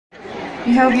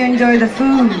We hope you enjoy the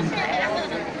food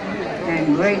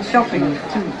and great shopping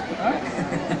too.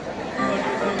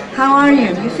 How are you?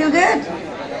 You feel good?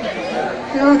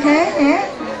 Feel okay? Yeah?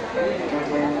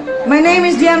 My name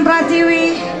is Dian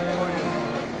Pratiwi,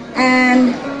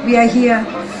 and we are here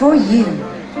for you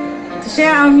to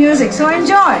share our music. So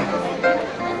enjoy.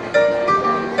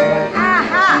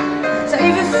 So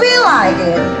if you feel like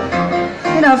it,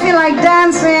 feel like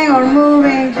dancing or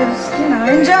moving, just,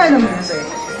 enjoy the music.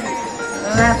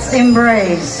 Let's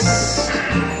embrace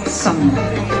some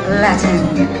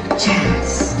Latin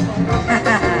jazz.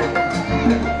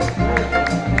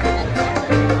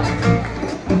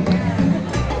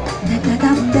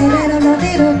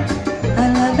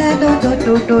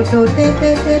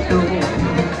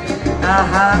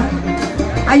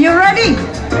 Are you ready?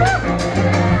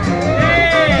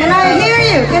 Can I hear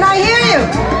you? Can I hear you?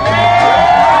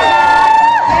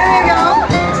 Here we go.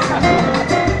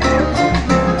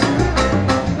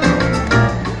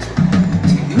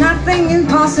 Nothing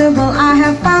impossible I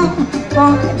have found.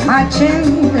 Walking my chin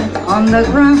on the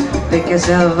ground. Pick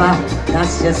yourself up,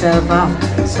 dust yourself off,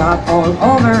 start all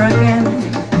over again.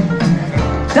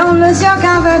 Don't lose your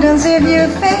confidence if you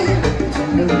fail.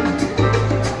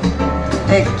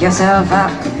 Pick yourself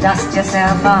up, dust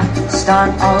yourself off,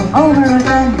 start all over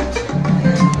again.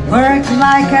 Work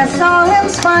like a soul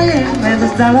inspired, when the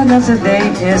start of the day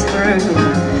is through.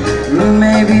 You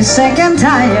may be sick and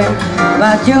tired,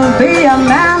 but you'll be a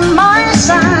man, my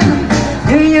son.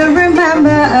 Do you remember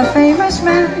a famous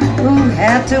man who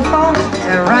had to fall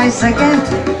to rise again?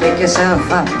 Pick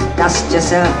yourself up, dust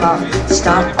yourself off,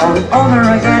 start all over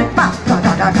again.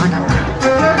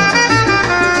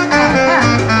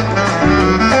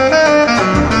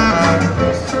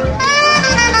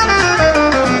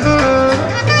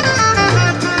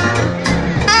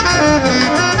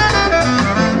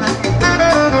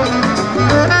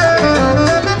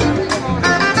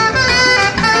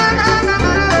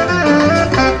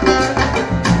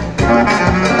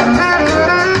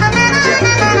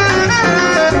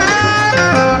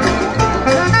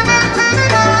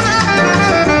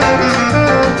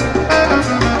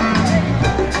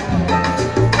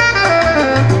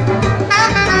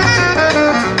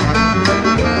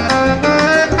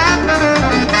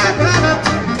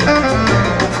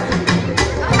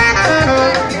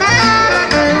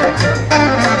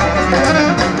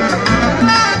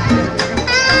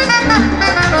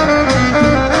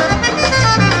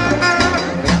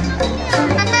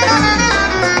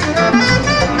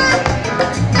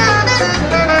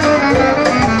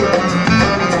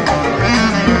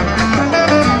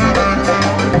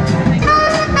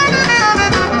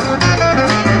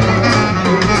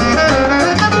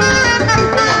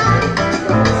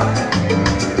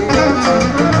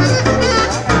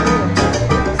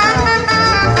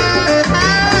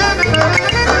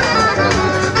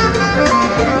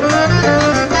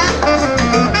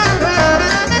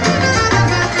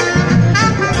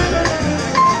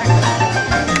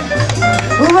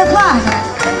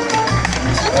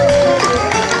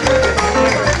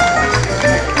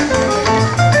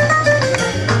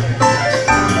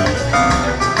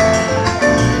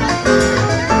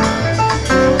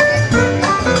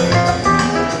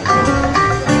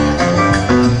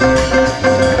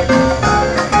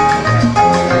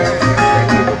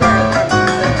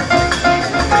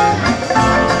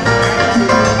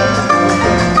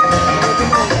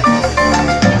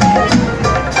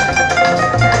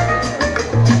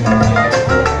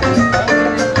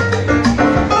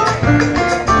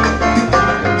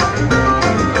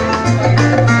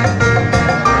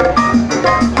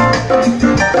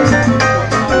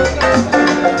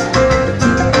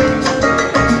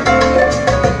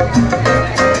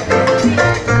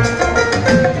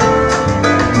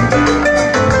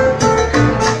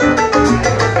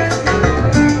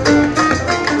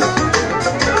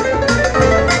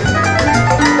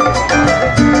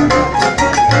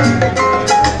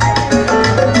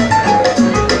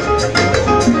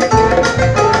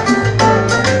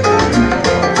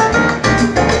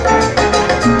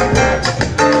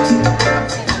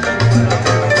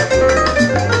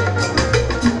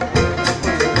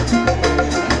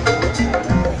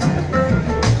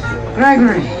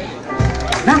 Gregory,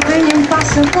 nothing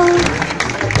impossible.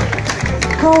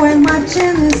 Oh, and my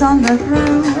chin is on the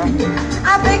ground.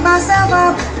 I pick myself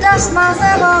up, dust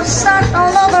myself off, start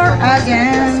all over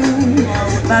again.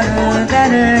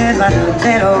 Ba-da-da-da-da-da,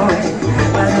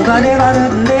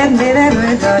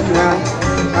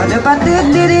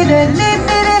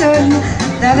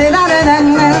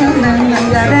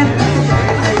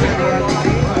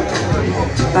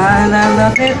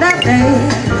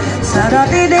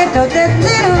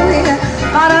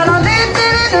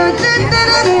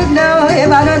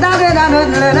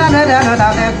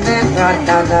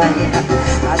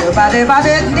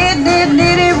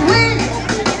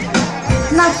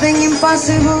 Nothing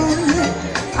impossible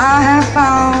I have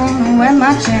found when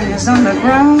my chin is on the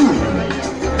ground.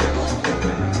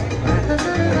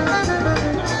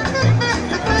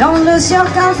 Don't lose your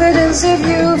confidence if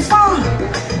you fall.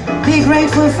 Be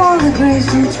grateful for the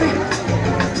grace you trip.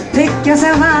 Pick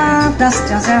yourself up, dust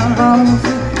yourself off.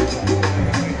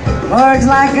 Words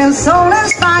like a soul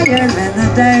inspired when the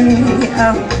day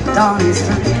of dawn is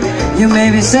through. You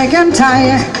may be sick and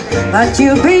tired, but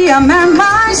you'll be a man,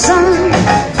 my son.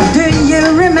 Do you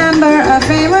remember a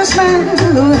famous man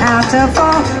who had to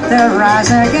fall to rise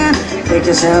again? Pick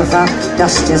yourself up,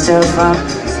 dust yourself up,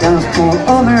 don't fall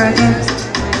over again.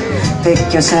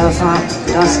 Pick yourself up,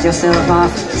 dust yourself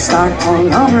off, start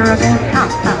all over again.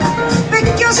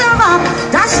 Pick yourself up,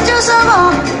 dust yourself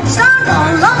off, start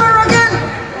all over again.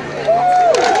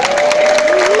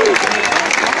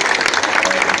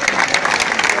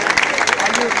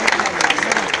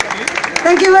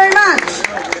 Thank you very much.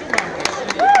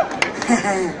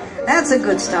 That's a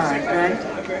good start, right?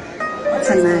 That's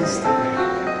a nice start.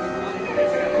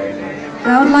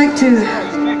 I would like to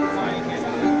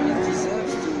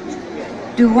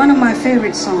do one of my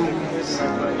favorite songs.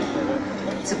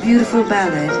 It's a beautiful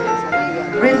ballad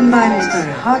written by Mr.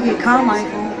 Hoggy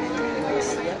Carmichael,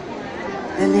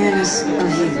 The Nearness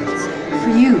of You. For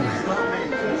you.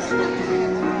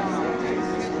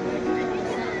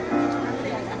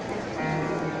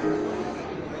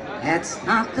 It's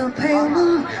not the pale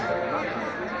moon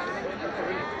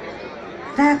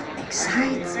that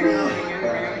excites me,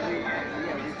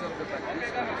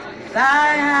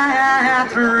 that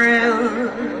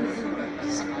thrills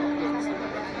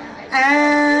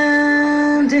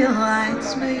and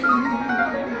delights me.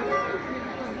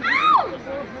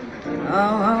 Oh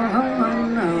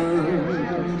no,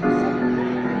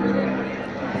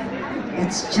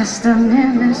 it's just the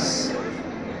nearness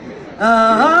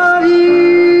of you.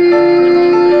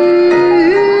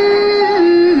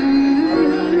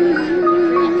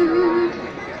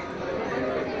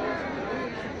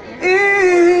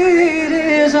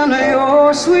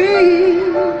 Your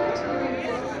sweet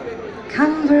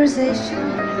conversation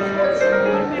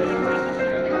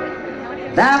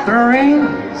that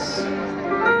brings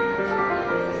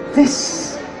this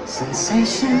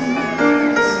sensation.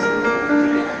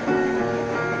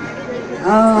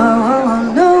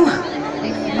 Oh no,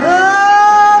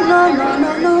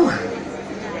 no.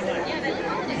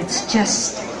 It's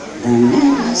just the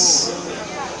nearness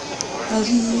of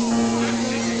you.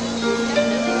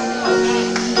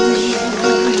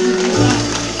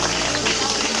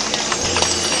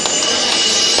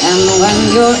 And when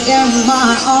you're in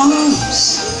my arms,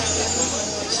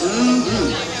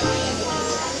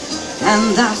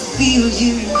 and I feel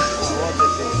you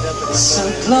so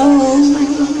close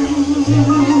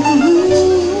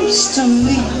to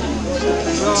me,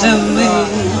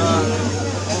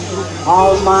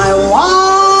 all my wildest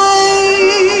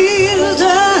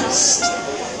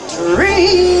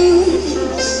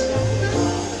dreams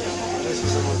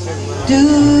do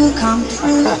come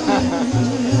true.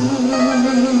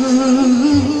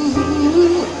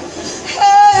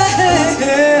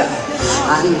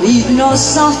 I need no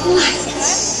soft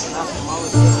lights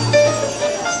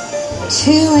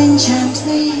to enchant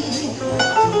me.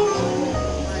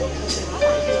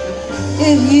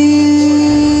 If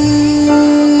you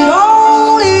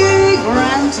only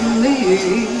grant me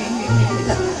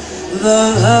the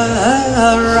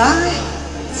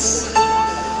rights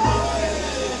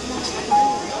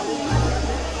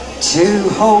to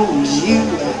hold you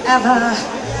ever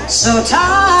so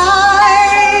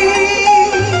tight,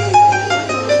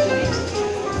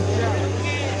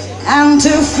 and to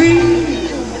feel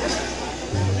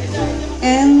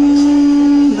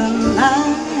in the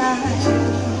night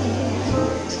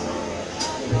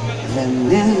the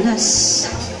nearness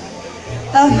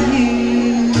of you.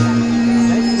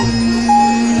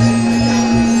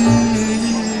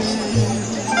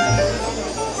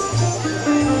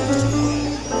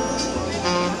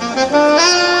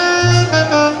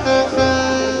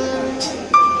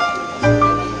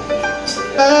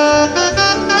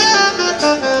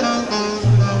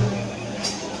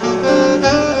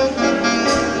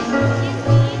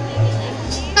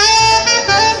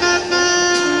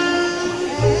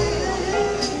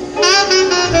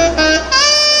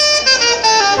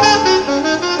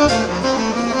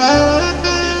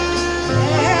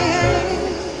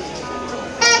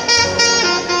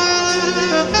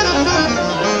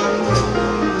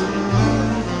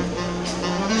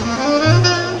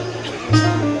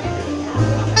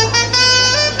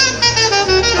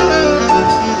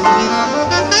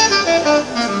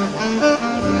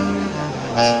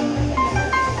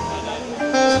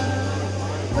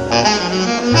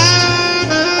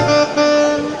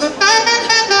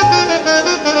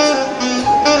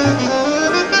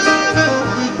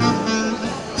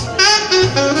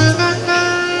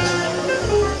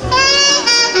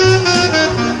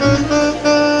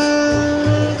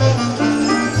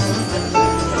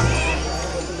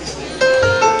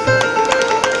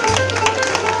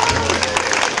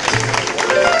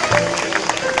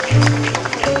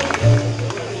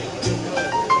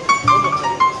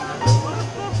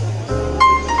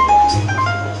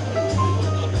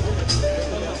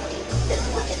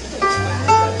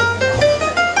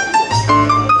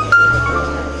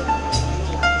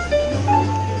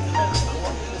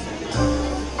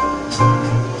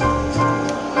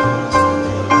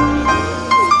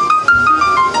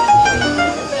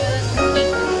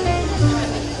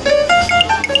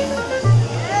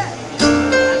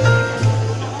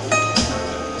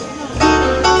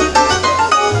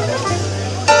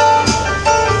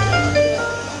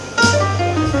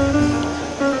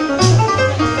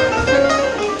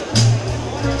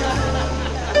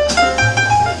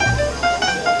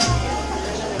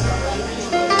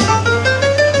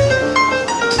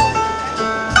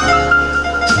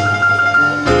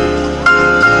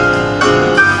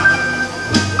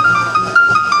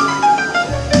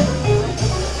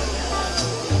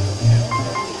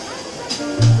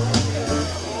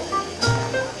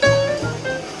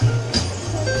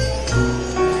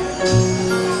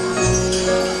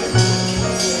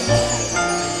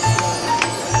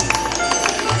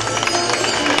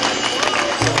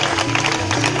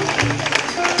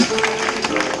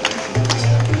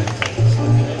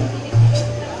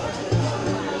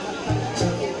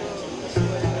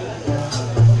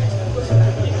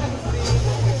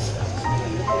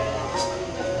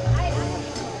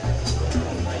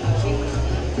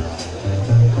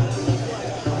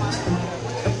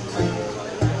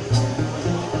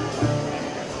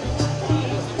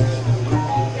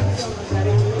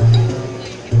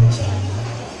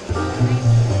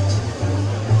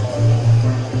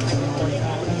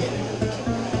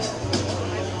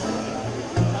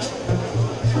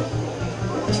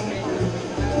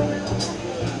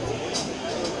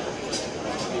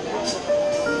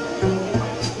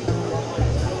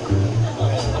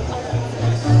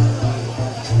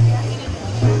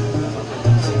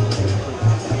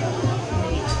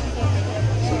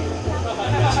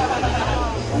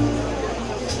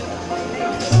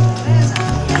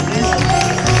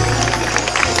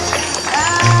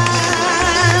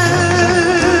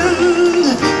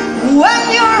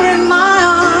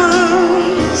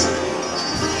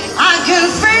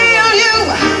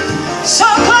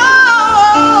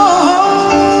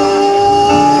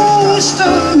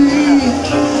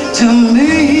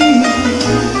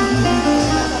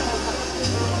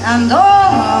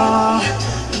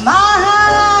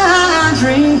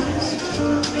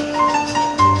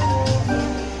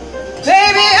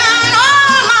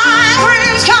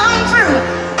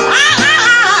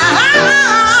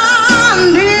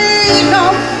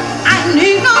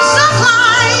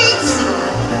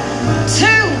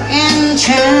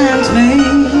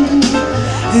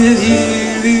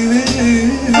 only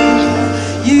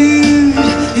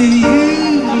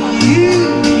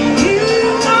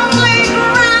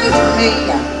grant me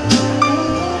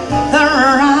the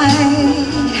right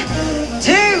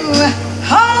to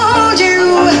hold you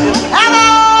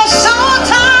ever so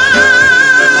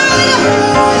tight,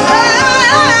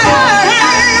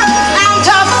 and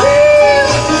to feel,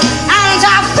 and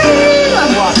to feel,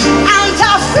 and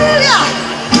to feel you,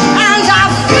 and to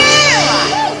feel.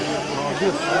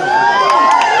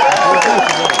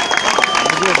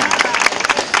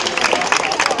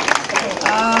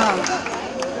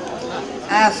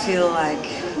 I feel like,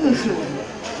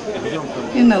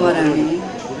 you know what I mean.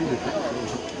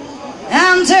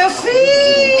 And to feel.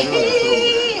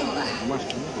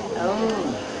 Oh,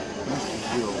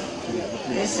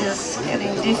 this is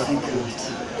getting difficult.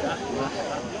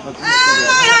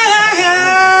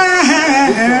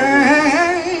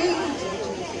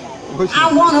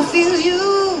 I want to feel you.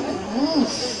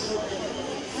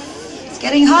 It's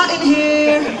getting hot in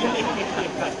here.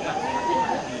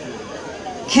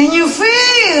 Can you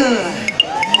feel?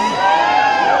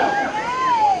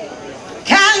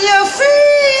 Can you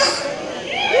feel?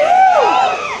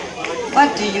 What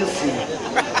do you feel?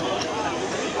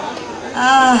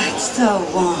 Ah, it's so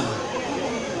warm.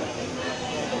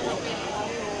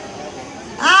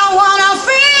 I wanna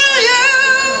feel you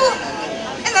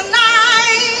in the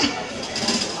night,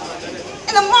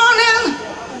 in the morning,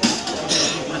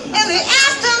 in the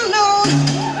afternoon,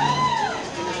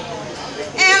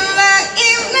 in the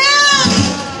evening,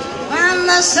 when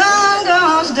the sun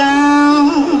goes down.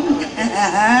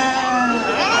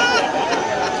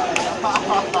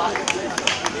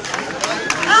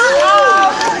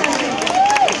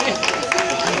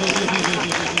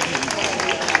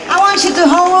 I want you to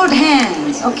hold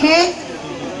hands, okay?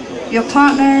 Your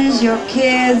partners, your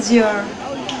kids, your,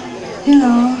 you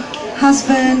know,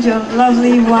 husband, your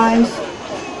lovely wife.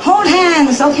 Hold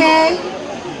hands, okay?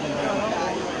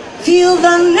 Feel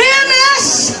the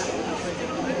nearness,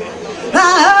 the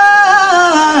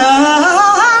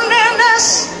nearness.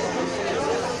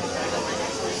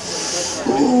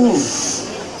 Ooh.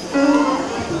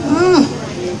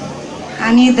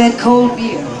 I need that cold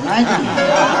beer right now.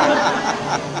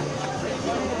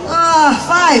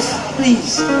 5,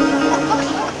 please.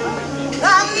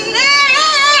 The nearness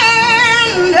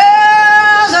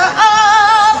of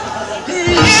you.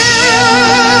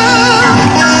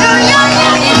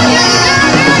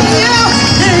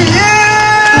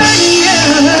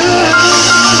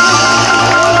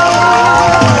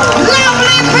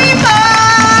 Lovely people.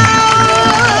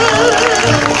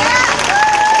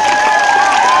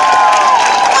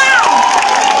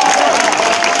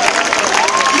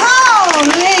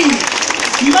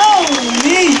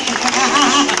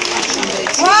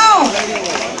 Wow,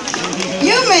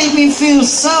 you made me feel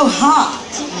so hot.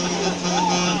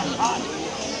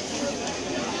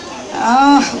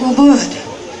 Oh, Ubud.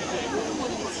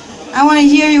 I want to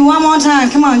hear you one more time.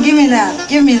 Come on, give me that.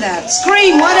 Give me that.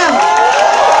 Scream, whatever.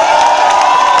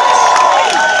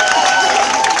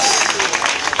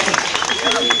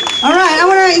 All right, I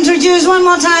want to introduce one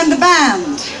more time the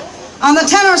band. On the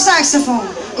tenor saxophone,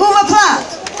 Uwe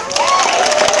Platt.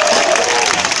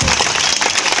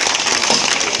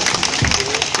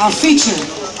 Our feature,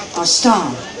 our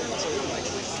star,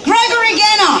 Gregory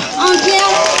Gaynair on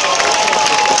piano.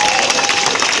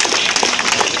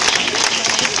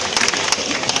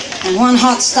 And one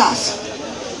hot stuff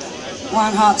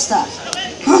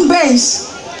on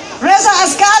bass, Reza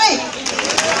Asghari.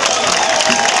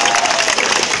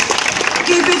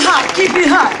 Keep it hot, keep it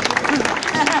hot.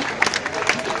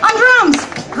 On drums,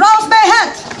 Rolf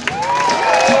Behet.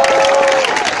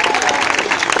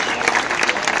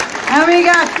 And we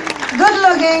got good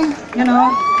looking, you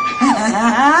know.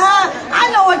 I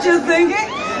know what you're thinking.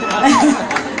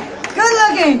 Good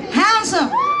looking,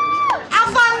 handsome,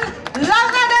 Afan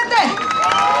Lavadete.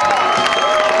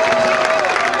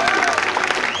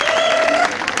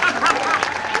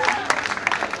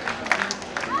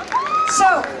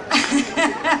 So,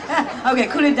 okay,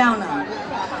 cool it down now.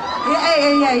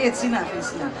 Yeah, it's enough,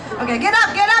 it's enough. Okay, get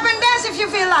up and dance if you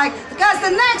feel like, because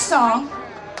the next song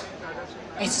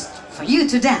is for you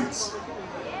to dance.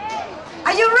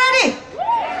 Are you ready?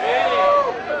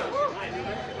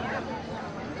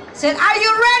 Said, are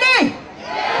you ready?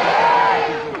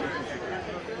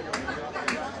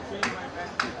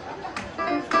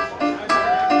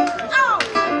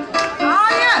 Oh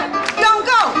yeah, don't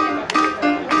go.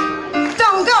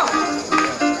 Don't go.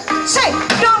 Say,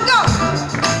 don't go.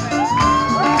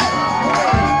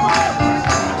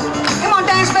 Come on,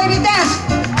 dance, baby, dance.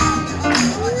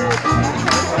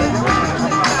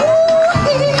 Ooh,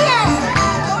 yeah.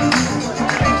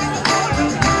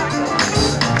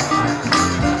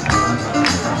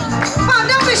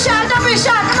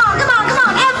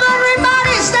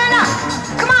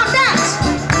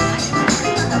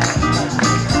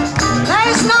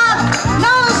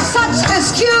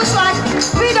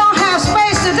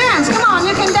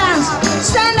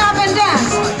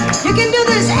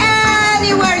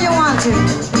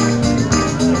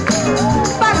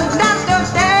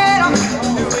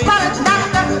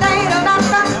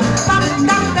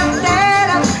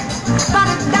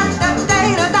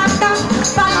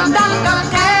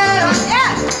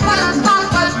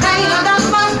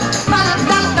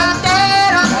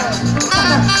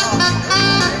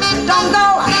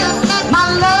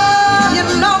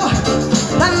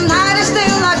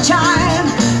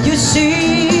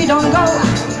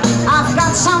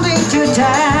 don't you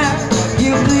dare,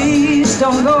 you please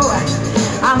don't go.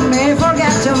 I may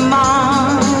forget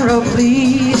tomorrow,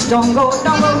 please don't go,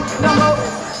 don't go, don't go.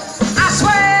 I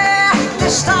swear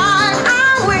this time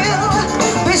I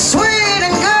will be sweet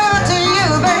and good to you,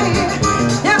 babe.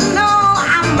 You know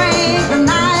I make the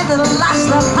night that'll last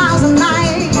 1,000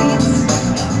 nights.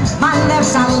 My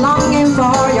lips are longing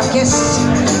for your kiss,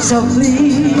 so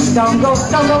please don't go,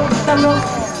 don't go, don't go,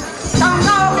 don't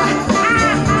go.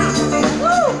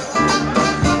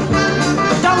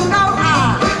 Don't go.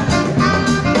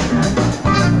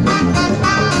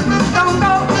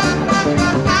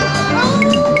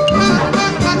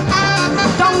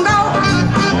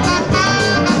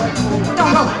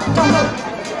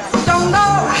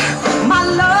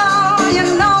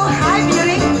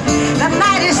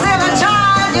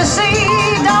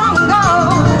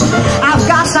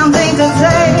 Something to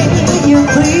say, you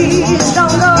please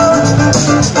don't go.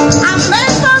 I may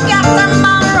forget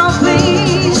tomorrow,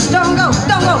 please don't go,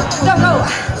 don't go, don't go.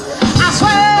 I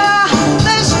swear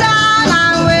this time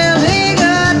I will be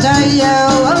good to you.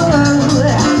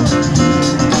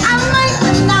 I make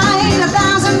the night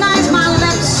 1,000 nights, my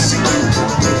lips,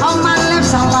 oh my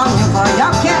lips are longing for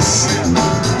your kiss.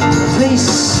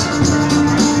 Please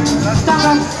don't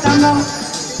go, don't go,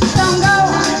 don't go.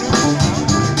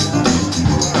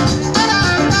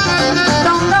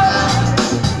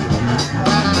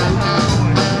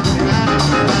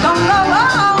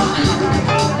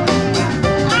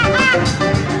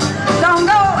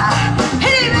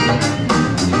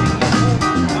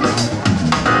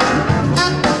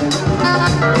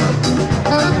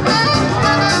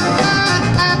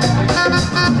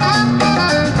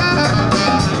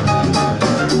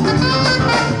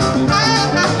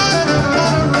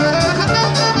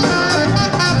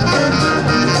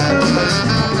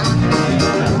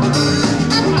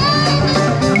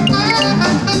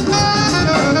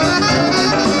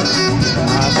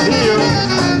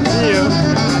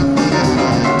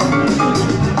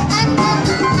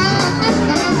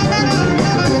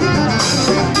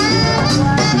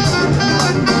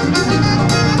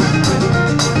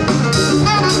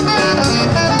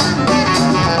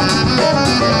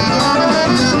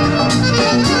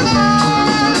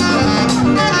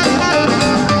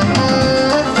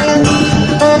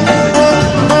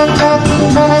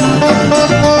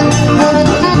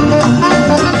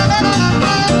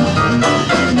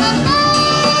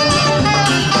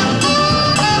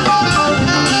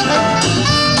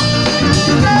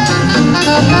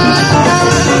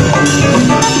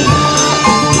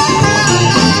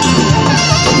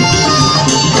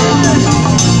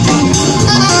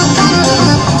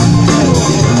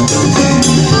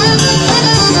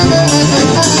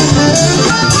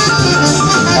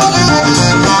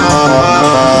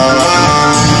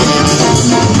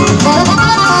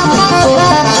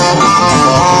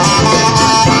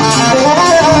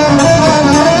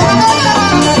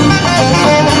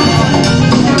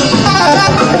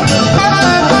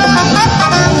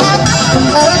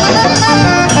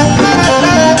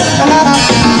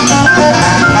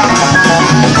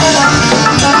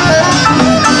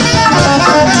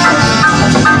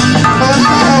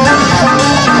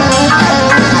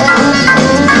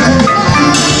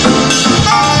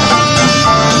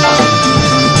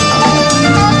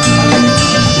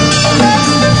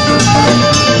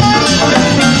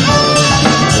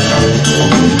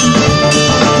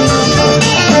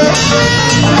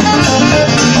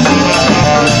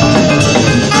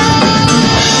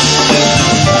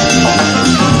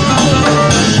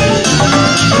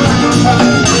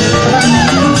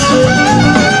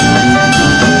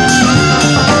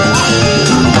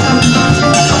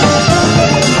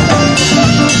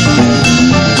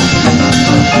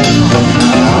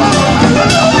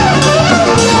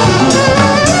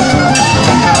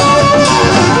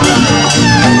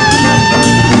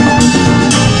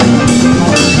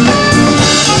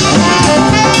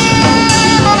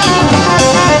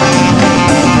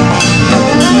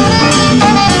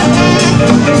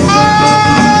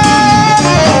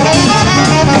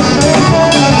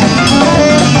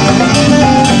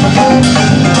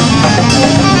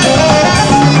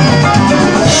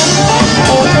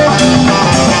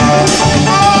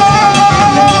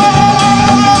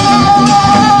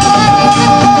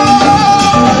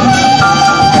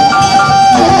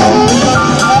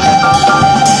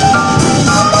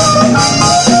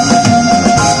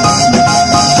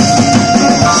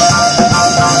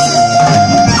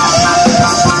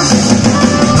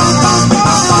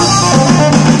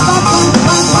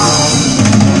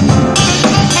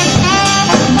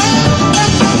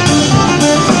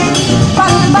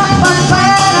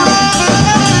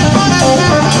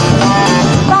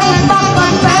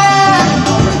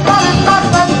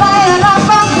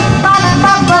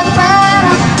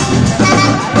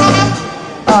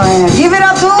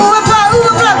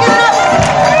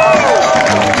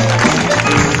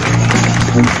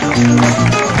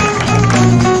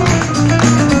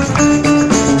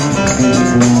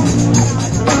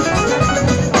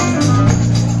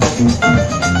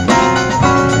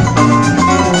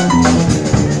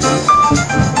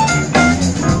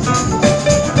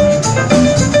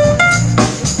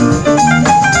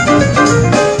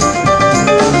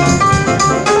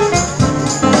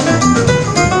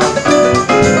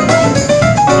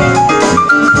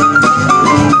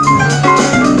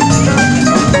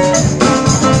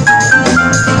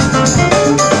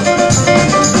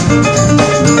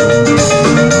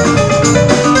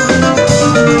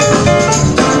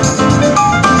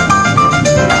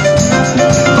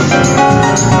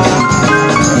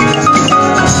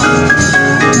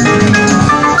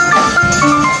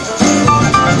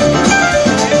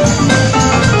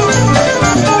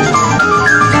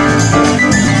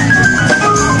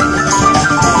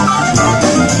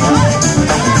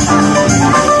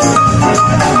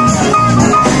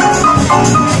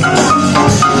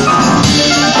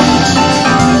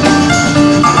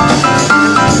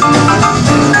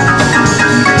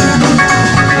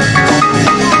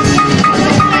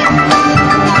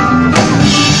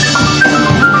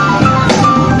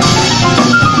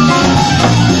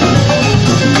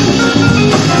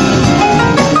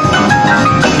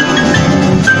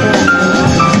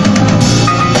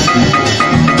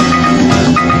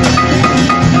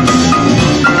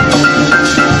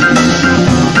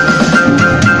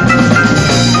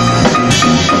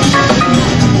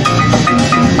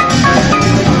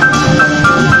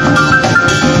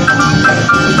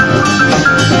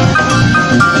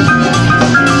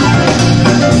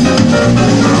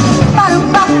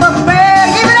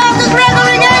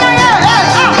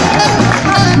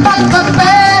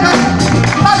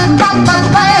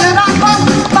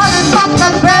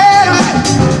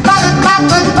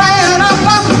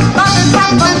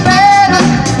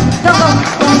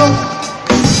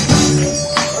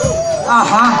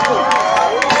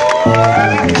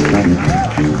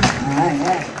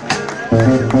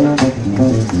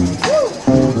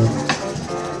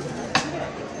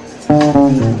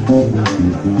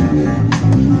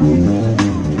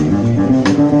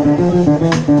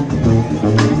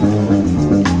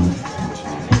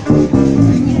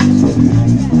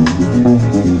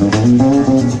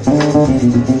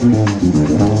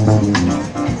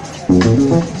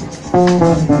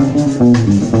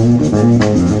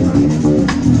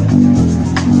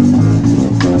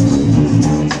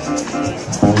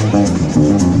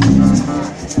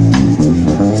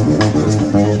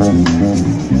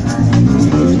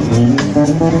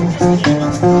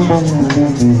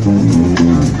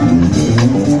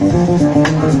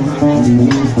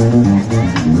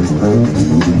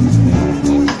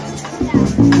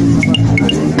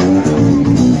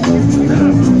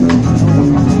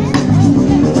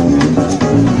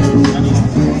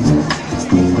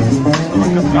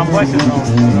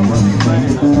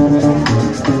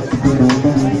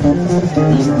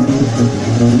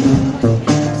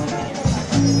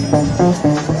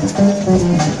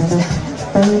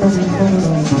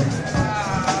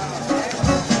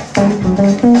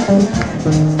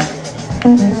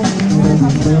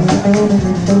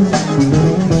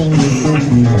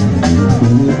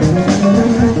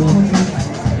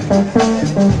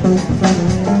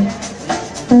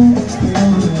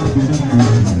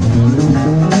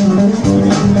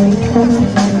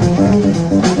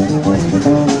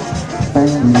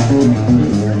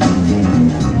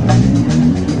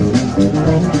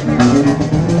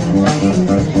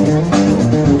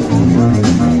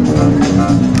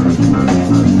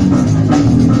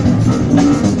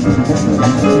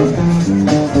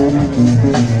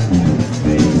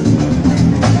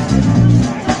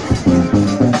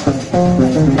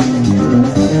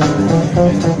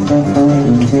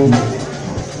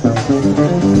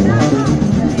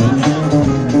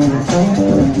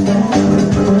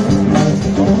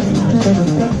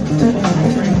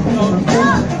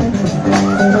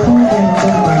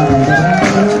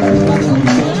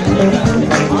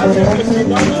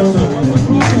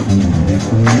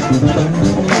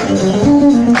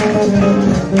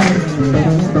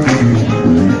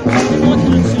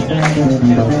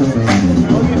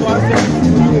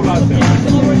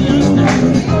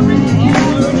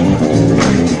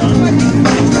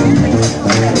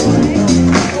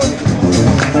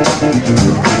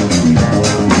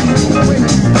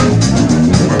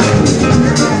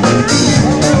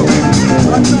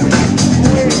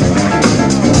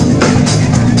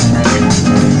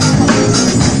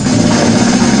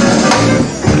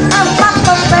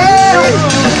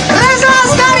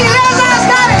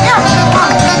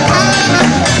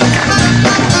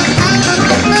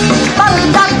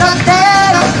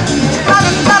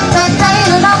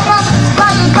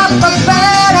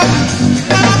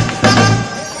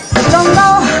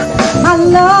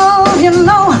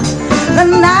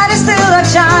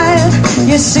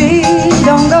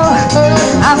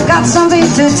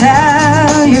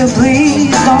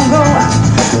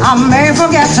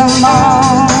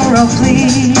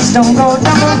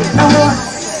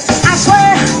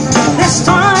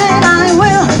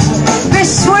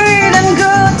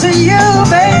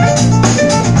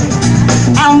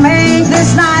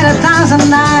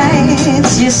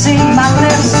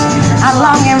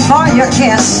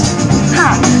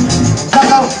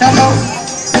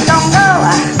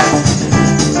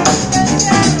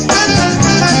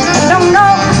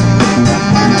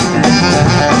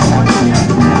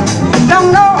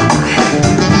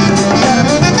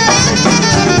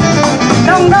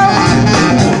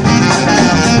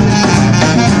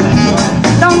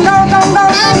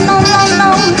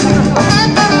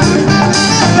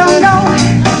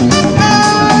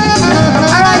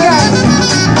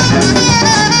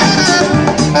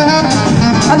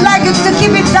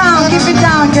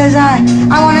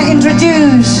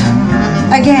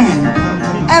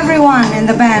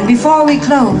 Before we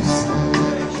close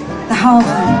the whole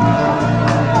thing,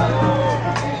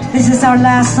 this is our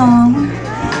last song.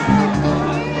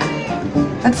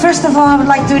 But first of all, I would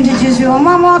like to introduce you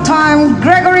one more time,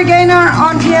 Gregory Gaynair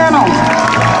on piano,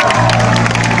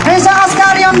 Mr.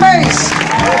 Ascari on bass,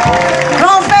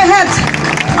 Rolf Behet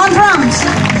on drums,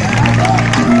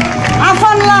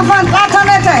 Afan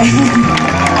Latanete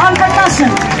on percussion,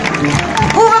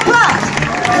 Uwe Platt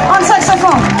on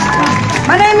saxophone.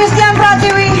 My name is Dian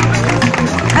Pratiwi,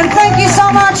 and thank you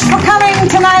so much for coming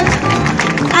tonight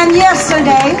and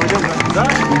yesterday.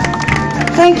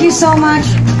 Thank you so much.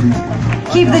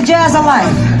 Keep the jazz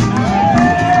alive.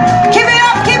 Keep it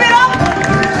up, keep it up.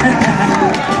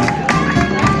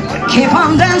 Keep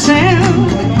on dancing.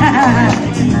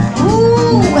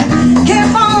 Ooh,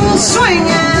 keep on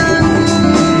swinging.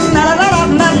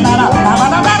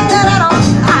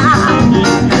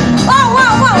 Whoa,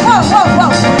 whoa, whoa, whoa, whoa, whoa.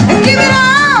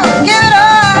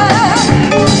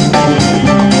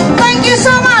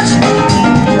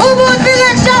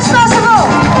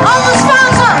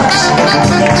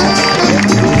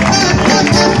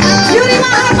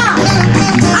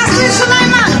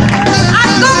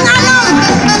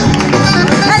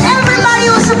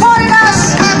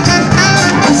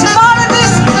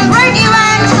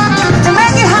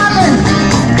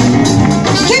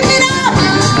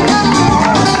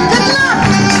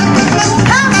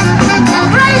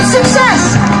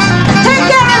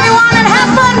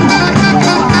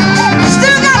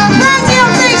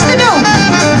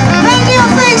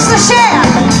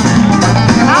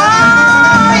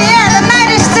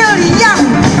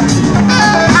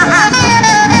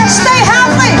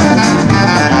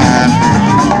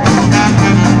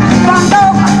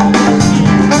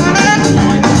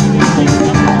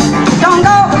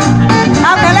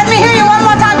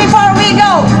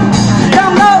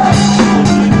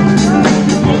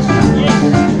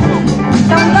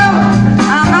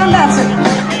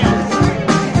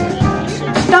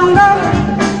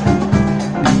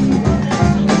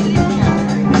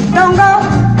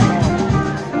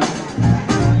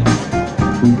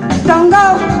 Don't go.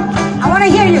 I want to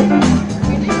hear you.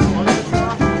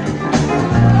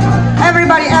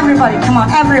 Everybody, everybody. Come on,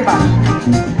 everybody.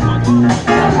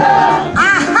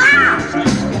 Aha!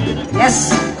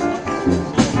 Yes.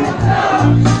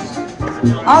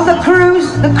 All the crews,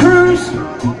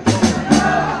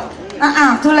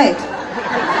 too late.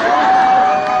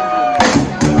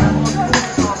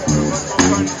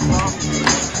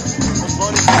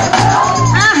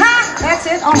 Aha! That's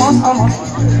it, almost.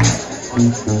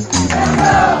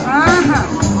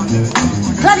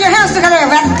 Clap your hands together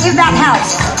if that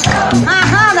helps.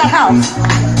 That helps.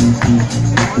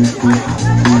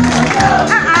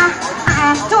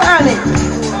 Too early.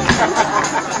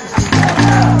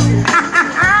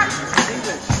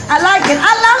 I like it.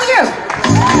 I love you.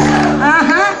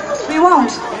 We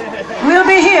won't. We'll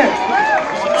be here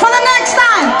for the next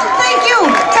time. Thank you.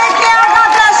 Take care.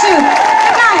 God bless you.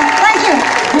 Good night. Thank you.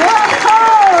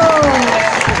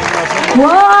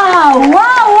 Whoa. Wow.